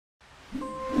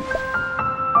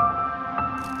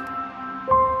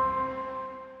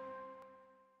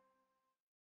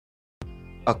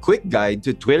A quick guide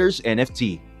to Twitter's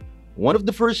NFT. One of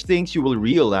the first things you will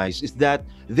realize is that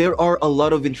there are a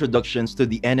lot of introductions to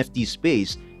the NFT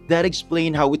space that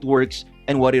explain how it works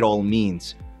and what it all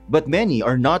means. But many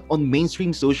are not on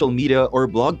mainstream social media or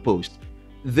blog posts.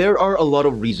 There are a lot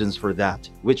of reasons for that,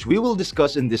 which we will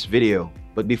discuss in this video.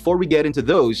 But before we get into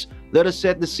those, let us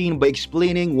set the scene by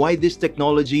explaining why this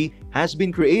technology has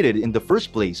been created in the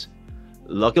first place.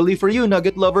 Luckily for you,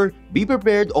 Nugget lover, be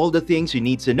prepared all the things you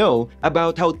need to know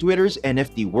about how Twitter's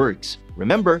NFT works.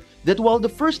 Remember that while the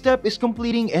first step is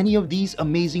completing any of these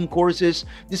amazing courses,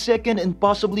 the second and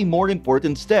possibly more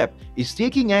important step is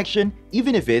taking action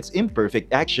even if it's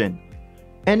imperfect action.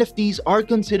 NFTs are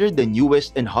considered the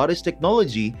newest and hottest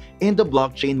technology in the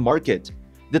blockchain market.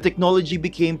 The technology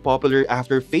became popular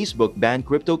after Facebook banned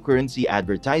cryptocurrency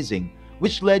advertising,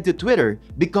 which led to Twitter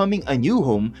becoming a new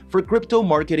home for crypto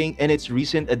marketing and its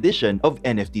recent addition of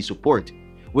NFT support.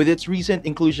 With its recent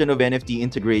inclusion of NFT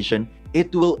integration,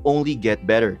 it will only get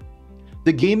better.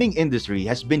 The gaming industry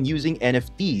has been using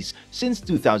NFTs since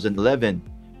 2011.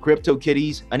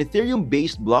 CryptoKitties, an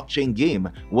Ethereum-based blockchain game,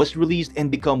 was released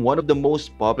and become one of the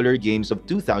most popular games of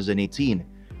 2018.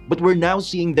 But we're now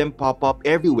seeing them pop up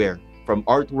everywhere, from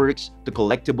artworks to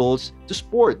collectibles to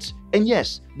sports, and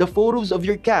yes, the photos of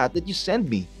your cat that you send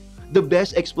me. The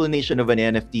best explanation of an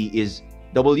NFT is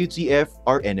WTF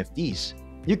are NFTs.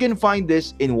 You can find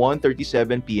this in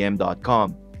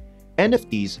 137pm.com.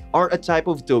 NFTs are a type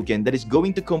of token that is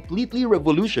going to completely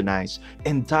revolutionize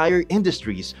entire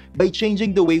industries by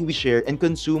changing the way we share and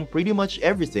consume pretty much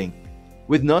everything.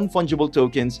 With non-fungible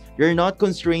tokens, you're not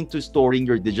constrained to storing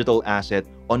your digital asset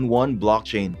on one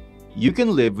blockchain. You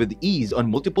can live with ease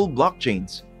on multiple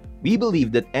blockchains. We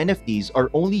believe that NFTs are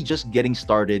only just getting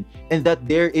started and that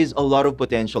there is a lot of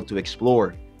potential to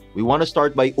explore. We want to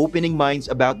start by opening minds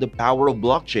about the power of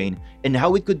blockchain and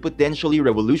how it could potentially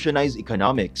revolutionize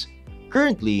economics.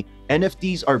 Currently,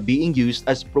 NFTs are being used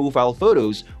as profile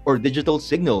photos or digital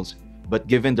signals, but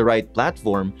given the right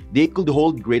platform, they could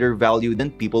hold greater value than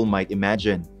people might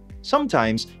imagine.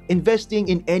 Sometimes, investing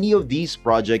in any of these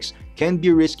projects can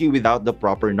be risky without the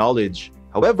proper knowledge.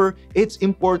 However, it's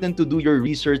important to do your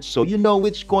research so you know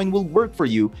which coin will work for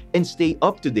you and stay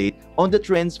up to date on the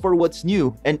trends for what's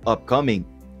new and upcoming.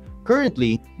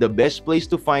 Currently, the best place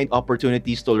to find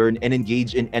opportunities to learn and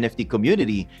engage in NFT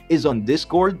community is on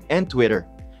Discord and Twitter.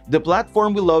 The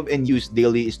platform we love and use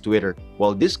daily is Twitter,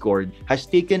 while Discord has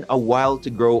taken a while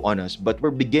to grow on us, but we're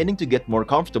beginning to get more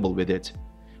comfortable with it.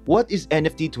 What is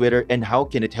NFT Twitter and how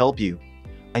can it help you?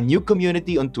 A new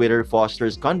community on Twitter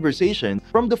fosters conversation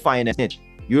from the finance niche,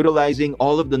 utilizing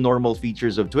all of the normal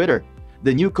features of Twitter.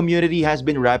 The new community has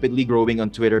been rapidly growing on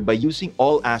Twitter by using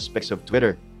all aspects of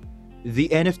Twitter. The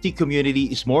NFT community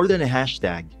is more than a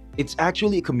hashtag. It's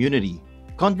actually a community.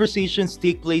 Conversations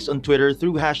take place on Twitter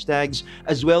through hashtags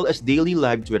as well as daily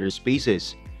live Twitter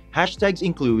spaces. Hashtags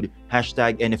include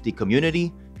hashtag NFT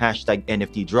community, hashtag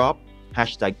NFT drop,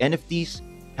 hashtag NFTs,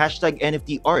 hashtag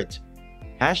NFT art,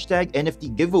 hashtag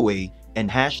NFT giveaway, and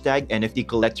hashtag NFT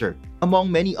collector,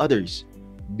 among many others.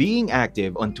 Being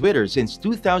active on Twitter since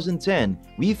 2010,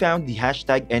 we found the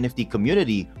hashtag NFT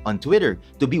community on Twitter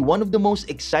to be one of the most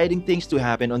exciting things to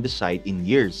happen on the site in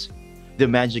years. The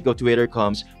magic of Twitter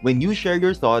comes when you share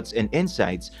your thoughts and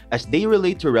insights as they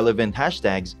relate to relevant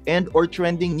hashtags and/or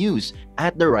trending news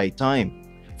at the right time.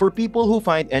 For people who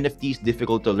find NFTs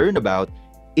difficult to learn about,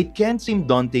 it can seem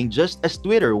daunting just as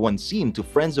Twitter once seemed to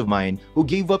friends of mine who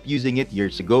gave up using it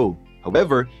years ago.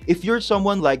 However, if you're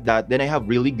someone like that, then I have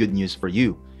really good news for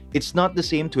you. It's not the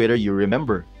same Twitter you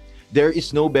remember. There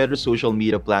is no better social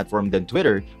media platform than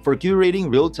Twitter for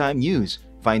curating real-time news,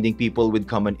 finding people with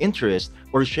common interest,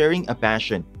 or sharing a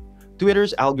passion.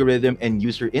 Twitter's algorithm and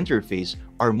user interface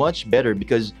are much better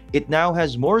because it now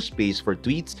has more space for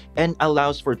tweets and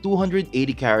allows for 280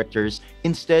 characters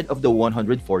instead of the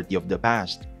 140 of the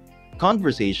past.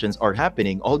 Conversations are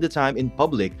happening all the time in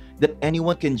public that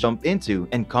anyone can jump into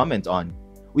and comment on.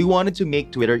 We wanted to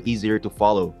make Twitter easier to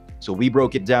follow, so we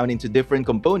broke it down into different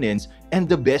components and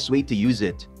the best way to use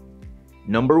it.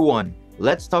 Number 1.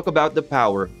 Let's talk about the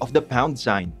power of the pound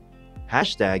sign.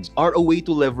 Hashtags are a way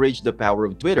to leverage the power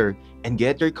of Twitter and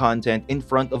get your content in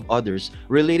front of others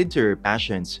related to your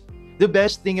passions. The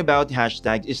best thing about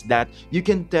hashtags is that you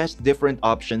can test different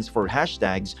options for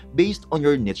hashtags based on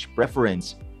your niche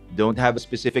preference. Don't have a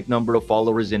specific number of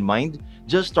followers in mind?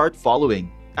 Just start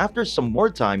following. After some more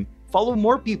time, follow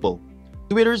more people.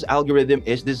 Twitter's algorithm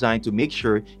is designed to make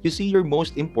sure you see your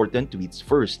most important tweets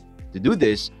first. To do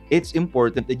this, it's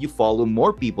important that you follow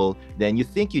more people than you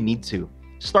think you need to.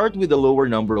 Start with a lower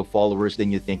number of followers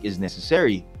than you think is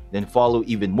necessary, then follow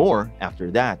even more after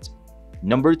that.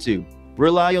 Number 2.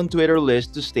 Rely on Twitter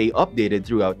lists to stay updated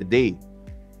throughout the day.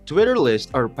 Twitter lists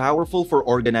are powerful for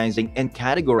organizing and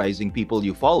categorizing people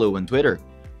you follow on Twitter.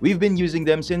 We've been using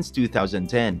them since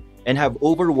 2010 and have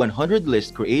over 100 lists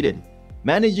created.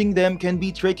 Managing them can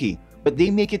be tricky, but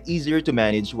they make it easier to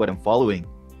manage what I'm following.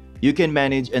 You can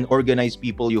manage and organize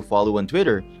people you follow on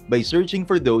Twitter by searching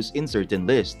for those in certain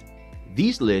lists.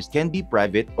 These lists can be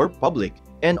private or public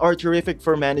and are terrific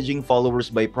for managing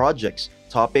followers by projects,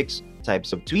 topics,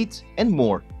 types of tweets, and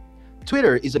more.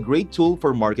 Twitter is a great tool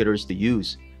for marketers to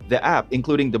use. The app,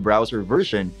 including the browser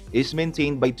version, is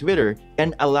maintained by Twitter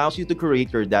and allows you to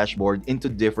create your dashboard into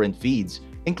different feeds,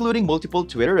 including multiple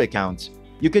Twitter accounts.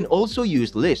 You can also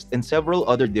use lists and several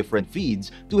other different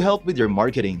feeds to help with your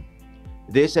marketing.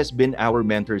 This has been our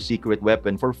mentor's secret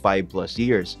weapon for 5+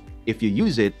 years. If you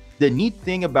use it, the neat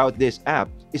thing about this app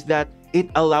is that it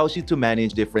allows you to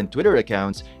manage different Twitter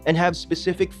accounts and have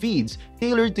specific feeds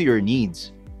tailored to your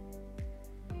needs.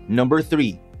 Number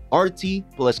 3. RT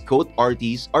plus quote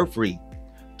RTs are free.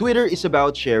 Twitter is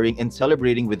about sharing and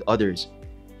celebrating with others.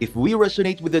 If we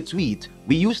resonate with a tweet,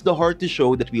 we use the heart to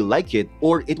show that we like it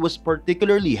or it was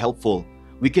particularly helpful.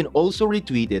 We can also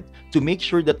retweet it to make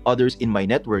sure that others in my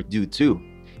network do too.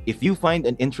 If you find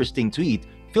an interesting tweet,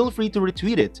 feel free to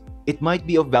retweet it. It might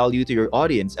be of value to your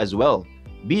audience as well.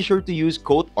 Be sure to use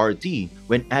quote RT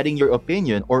when adding your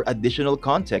opinion or additional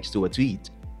context to a tweet.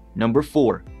 Number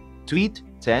 4. Tweet,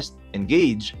 test,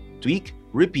 engage, tweak,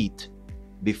 repeat.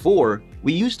 Before,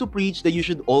 we used to preach that you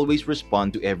should always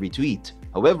respond to every tweet.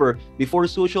 However, before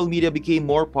social media became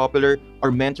more popular, our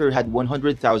mentor had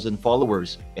 100,000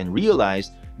 followers and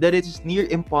realized that it is near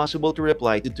impossible to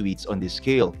reply to tweets on this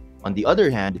scale. On the other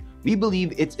hand, we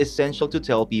believe it's essential to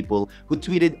tell people who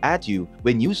tweeted at you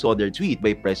when you saw their tweet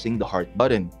by pressing the heart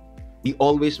button. We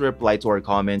always reply to our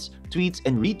comments, tweets,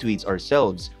 and retweets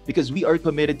ourselves because we are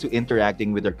committed to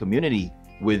interacting with our community.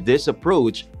 With this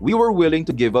approach, we were willing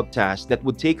to give up tasks that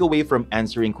would take away from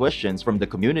answering questions from the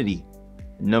community.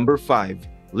 Number 5.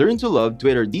 Learn to love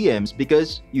Twitter DMs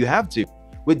because you have to.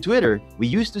 With Twitter, we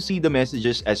used to see the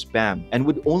messages as spam and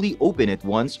would only open it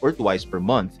once or twice per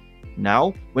month.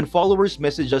 Now, when followers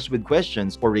message us with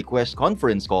questions or request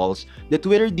conference calls, the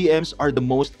Twitter DMs are the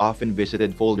most often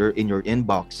visited folder in your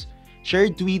inbox.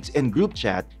 Shared tweets and group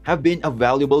chat have been a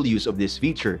valuable use of this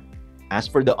feature. As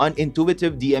for the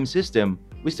unintuitive DM system,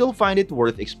 we still find it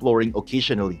worth exploring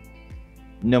occasionally.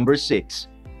 Number 6.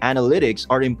 Analytics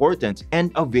are important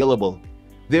and available.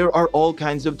 There are all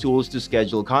kinds of tools to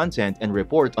schedule content and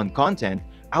report on content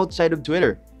outside of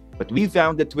Twitter. But we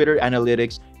found that Twitter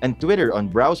Analytics and Twitter on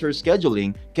browser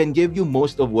scheduling can give you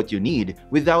most of what you need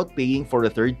without paying for a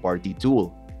third-party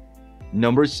tool.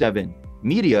 Number 7.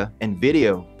 Media and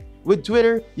video. With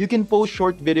Twitter, you can post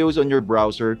short videos on your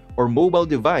browser or mobile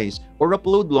device or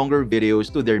upload longer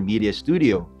videos to their media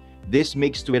studio. This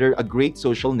makes Twitter a great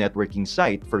social networking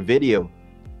site for video.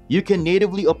 You can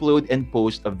natively upload and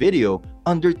post a video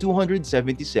under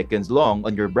 270 seconds long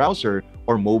on your browser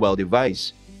or mobile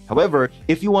device. However,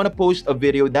 if you want to post a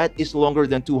video that is longer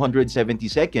than 270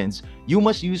 seconds, you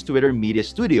must use Twitter Media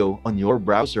Studio on your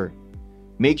browser.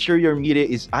 Make sure your media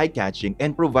is eye-catching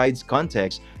and provides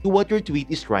context to what your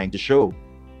tweet is trying to show.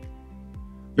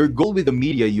 Your goal with the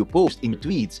media you post in your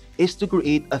tweets is to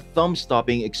create a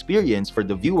thumb-stopping experience for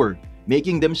the viewer,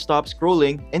 making them stop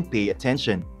scrolling and pay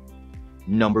attention.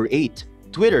 Number 8.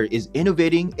 Twitter is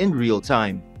innovating in real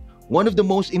time. One of the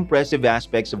most impressive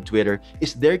aspects of Twitter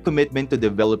is their commitment to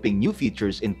developing new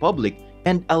features in public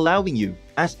and allowing you,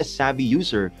 as a savvy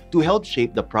user, to help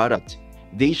shape the product.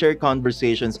 They share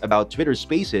conversations about Twitter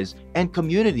Spaces and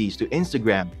communities to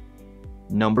Instagram.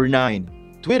 Number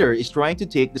 9. Twitter is trying to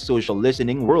take the social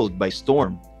listening world by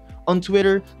storm. On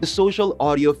Twitter, the social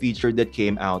audio feature that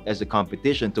came out as a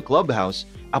competition to Clubhouse,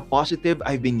 a positive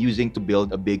I've been using to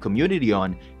build a big community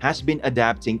on, has been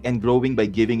adapting and growing by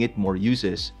giving it more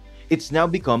uses. It's now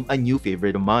become a new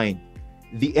favorite of mine.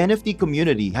 The NFT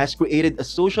community has created a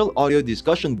social audio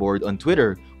discussion board on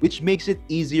Twitter, which makes it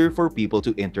easier for people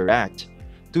to interact.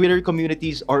 Twitter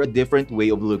communities are a different way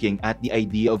of looking at the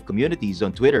idea of communities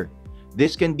on Twitter.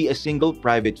 This can be a single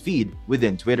private feed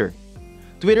within Twitter.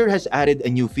 Twitter has added a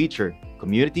new feature,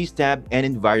 Communities tab and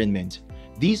Environment.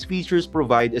 These features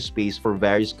provide a space for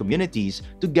various communities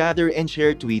to gather and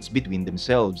share tweets between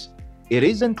themselves. It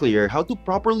is unclear how to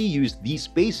properly use these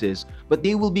spaces, but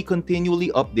they will be continually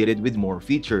updated with more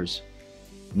features.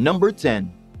 Number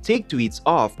 10. Take tweets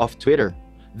off of Twitter.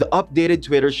 The updated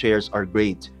Twitter shares are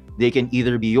great. They can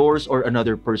either be yours or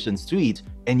another person's tweet,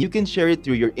 and you can share it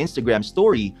through your Instagram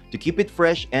story to keep it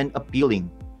fresh and appealing.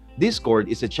 Discord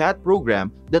is a chat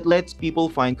program that lets people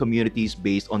find communities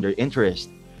based on their interest.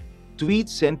 Tweets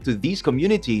sent to these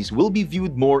communities will be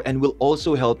viewed more and will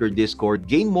also help your Discord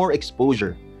gain more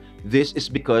exposure. This is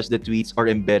because the tweets are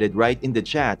embedded right in the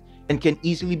chat and can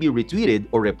easily be retweeted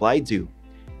or replied to.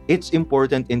 It's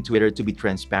important in Twitter to be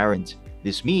transparent.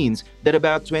 This means that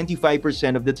about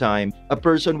 25% of the time, a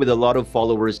person with a lot of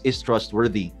followers is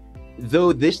trustworthy.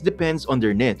 Though this depends on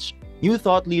their niche, new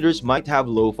thought leaders might have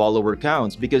low follower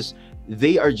counts because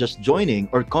they are just joining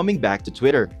or coming back to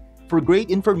Twitter. For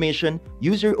great information,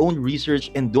 use your own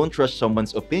research and don't trust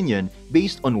someone's opinion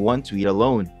based on one tweet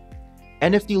alone.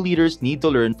 NFT leaders need to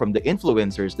learn from the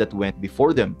influencers that went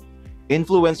before them.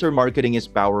 Influencer marketing is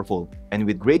powerful, and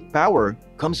with great power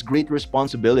comes great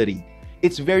responsibility.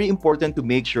 It's very important to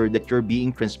make sure that you're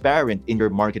being transparent in your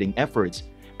marketing efforts,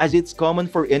 as it's common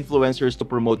for influencers to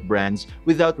promote brands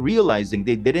without realizing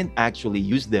they didn't actually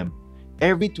use them.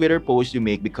 Every Twitter post you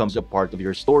make becomes a part of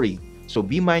your story, so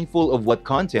be mindful of what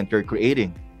content you're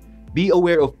creating. Be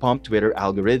aware of pump Twitter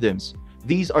algorithms.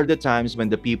 These are the times when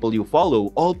the people you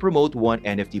follow all promote one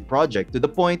NFT project to the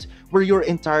point where your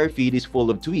entire feed is full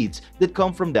of tweets that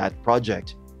come from that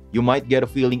project. You might get a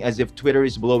feeling as if Twitter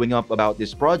is blowing up about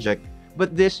this project,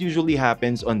 but this usually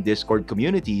happens on Discord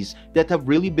communities that have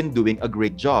really been doing a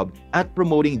great job at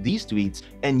promoting these tweets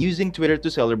and using Twitter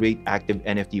to celebrate active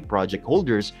NFT project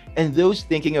holders and those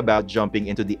thinking about jumping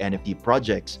into the NFT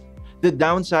projects. The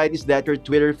downside is that your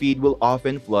Twitter feed will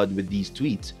often flood with these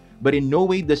tweets, but in no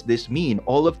way does this mean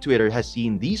all of Twitter has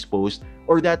seen these posts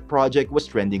or that project was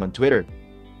trending on Twitter.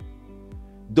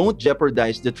 Don't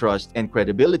jeopardize the trust and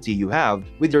credibility you have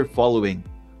with your following.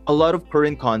 A lot of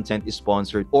current content is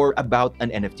sponsored or about an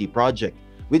NFT project,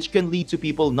 which can lead to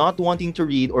people not wanting to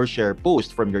read or share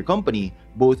posts from your company,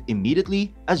 both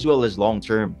immediately as well as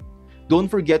long-term. Don't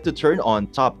forget to turn on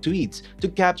top tweets to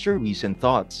capture recent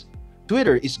thoughts.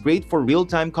 Twitter is great for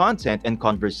real-time content and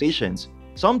conversations.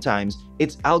 Sometimes,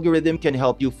 its algorithm can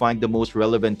help you find the most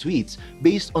relevant tweets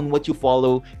based on what you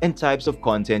follow and types of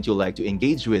content you like to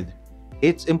engage with.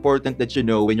 It's important that you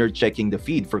know when you're checking the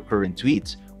feed for current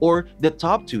tweets or the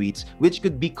top tweets, which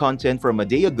could be content from a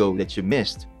day ago that you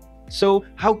missed. So,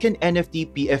 how can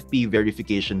NFT PFP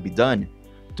verification be done?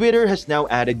 Twitter has now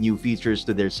added new features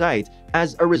to their site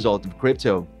as a result of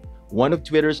crypto. One of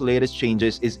Twitter's latest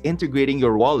changes is integrating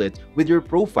your wallet with your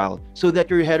profile so that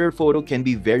your header photo can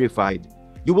be verified.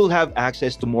 You will have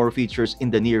access to more features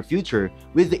in the near future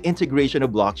with the integration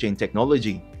of blockchain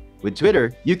technology. With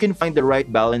Twitter, you can find the right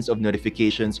balance of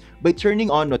notifications by turning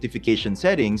on notification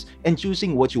settings and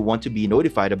choosing what you want to be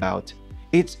notified about.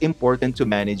 It's important to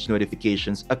manage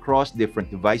notifications across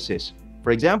different devices.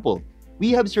 For example,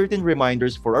 we have certain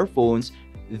reminders for our phones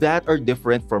that are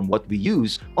different from what we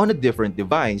use on a different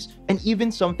device, and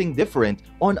even something different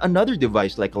on another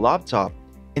device like a laptop.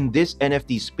 In this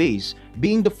NFT space,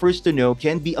 being the first to know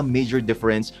can be a major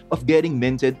difference of getting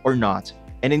minted or not,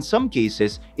 and in some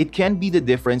cases, it can be the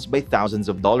difference by thousands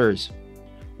of dollars.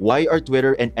 Why are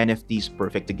Twitter and NFTs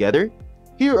perfect together?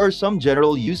 Here are some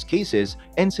general use cases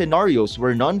and scenarios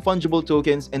where non-fungible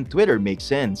tokens and Twitter make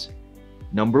sense.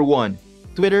 Number 1.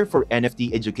 Twitter for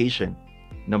NFT education.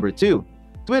 Number 2.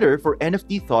 Twitter for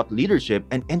NFT thought leadership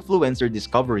and influencer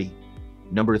discovery.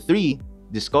 Number 3.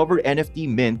 Discover NFT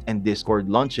mint and Discord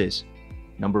launches.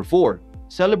 Number 4.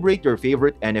 Celebrate your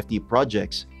favorite NFT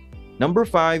projects. Number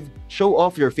 5. Show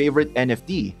off your favorite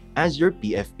NFT as your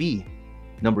PFP.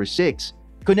 Number 6.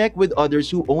 Connect with others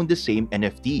who own the same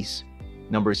NFTs.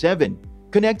 Number 7.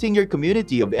 Connecting your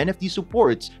community of NFT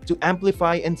supports to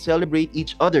amplify and celebrate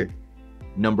each other.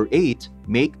 Number 8.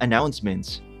 Make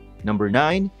announcements. Number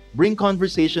 9. Bring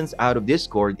conversations out of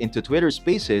Discord into Twitter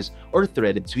Spaces or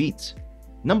threaded tweets.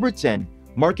 Number 10.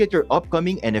 Market your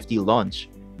upcoming NFT launch.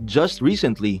 Just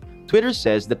recently, Twitter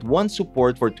says that once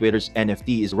support for Twitter's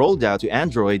NFT is rolled out to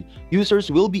Android,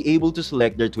 users will be able to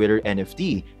select their Twitter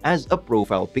NFT as a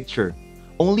profile picture.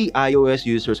 Only iOS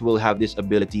users will have this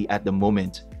ability at the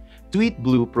moment.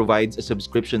 TweetBlue provides a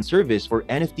subscription service for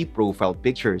NFT profile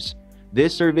pictures.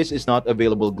 This service is not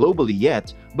available globally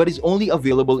yet, but is only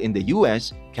available in the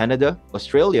US, Canada,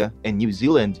 Australia, and New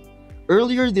Zealand.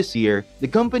 Earlier this year, the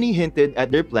company hinted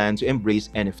at their plan to embrace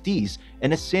NFTs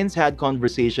and has since had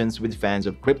conversations with fans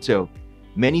of crypto.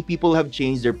 Many people have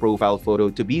changed their profile photo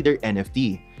to be their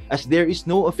NFT, as there is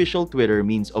no official Twitter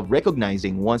means of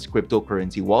recognizing one's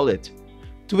cryptocurrency wallet.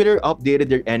 Twitter updated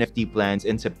their NFT plans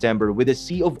in September with a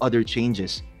sea of other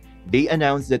changes. They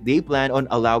announced that they plan on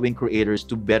allowing creators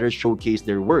to better showcase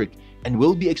their work and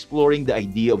will be exploring the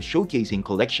idea of showcasing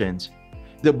collections.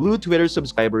 The Blue Twitter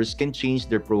subscribers can change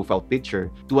their profile picture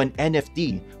to an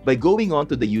NFT by going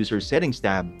onto the User Settings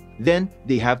tab. Then,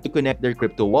 they have to connect their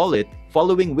crypto wallet,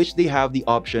 following which they have the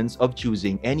options of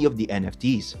choosing any of the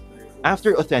NFTs.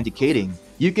 After authenticating,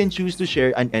 you can choose to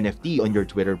share an NFT on your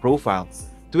Twitter profile.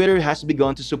 Twitter has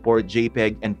begun to support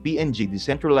JPEG and PNG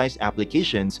decentralized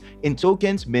applications in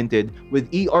tokens minted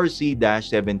with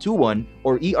ERC-721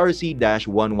 or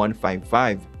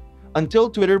ERC-1155. Until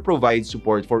Twitter provides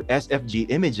support for SFG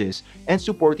images and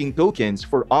supporting tokens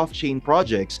for off-chain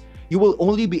projects, you will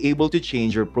only be able to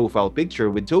change your profile picture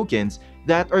with tokens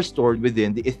that are stored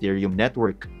within the Ethereum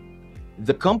network.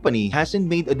 The company hasn't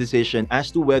made a decision as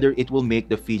to whether it will make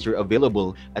the feature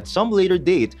available at some later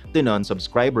date to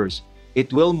non-subscribers.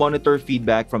 It will monitor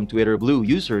feedback from Twitter Blue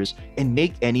users and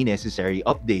make any necessary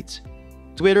updates.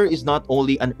 Twitter is not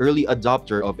only an early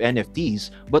adopter of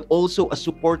NFTs, but also a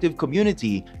supportive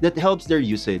community that helps their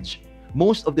usage.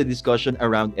 Most of the discussion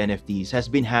around NFTs has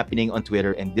been happening on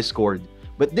Twitter and Discord,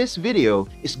 but this video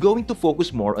is going to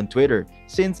focus more on Twitter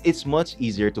since it's much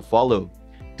easier to follow.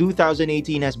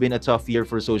 2018 has been a tough year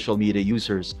for social media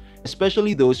users,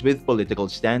 especially those with political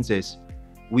stances.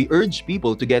 We urge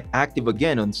people to get active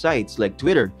again on sites like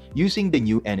Twitter using the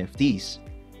new NFTs.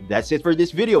 That's it for this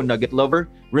video, Nugget Lover.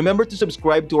 Remember to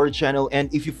subscribe to our channel,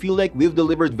 and if you feel like we've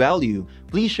delivered value,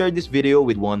 please share this video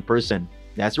with one person.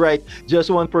 That's right, just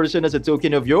one person as a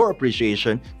token of your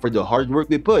appreciation for the hard work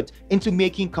we put into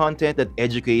making content that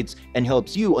educates and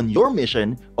helps you on your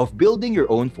mission of building your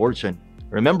own fortune.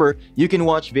 Remember, you can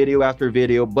watch video after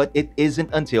video, but it isn't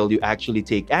until you actually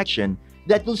take action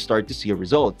that you'll start to see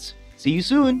results. See you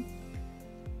soon!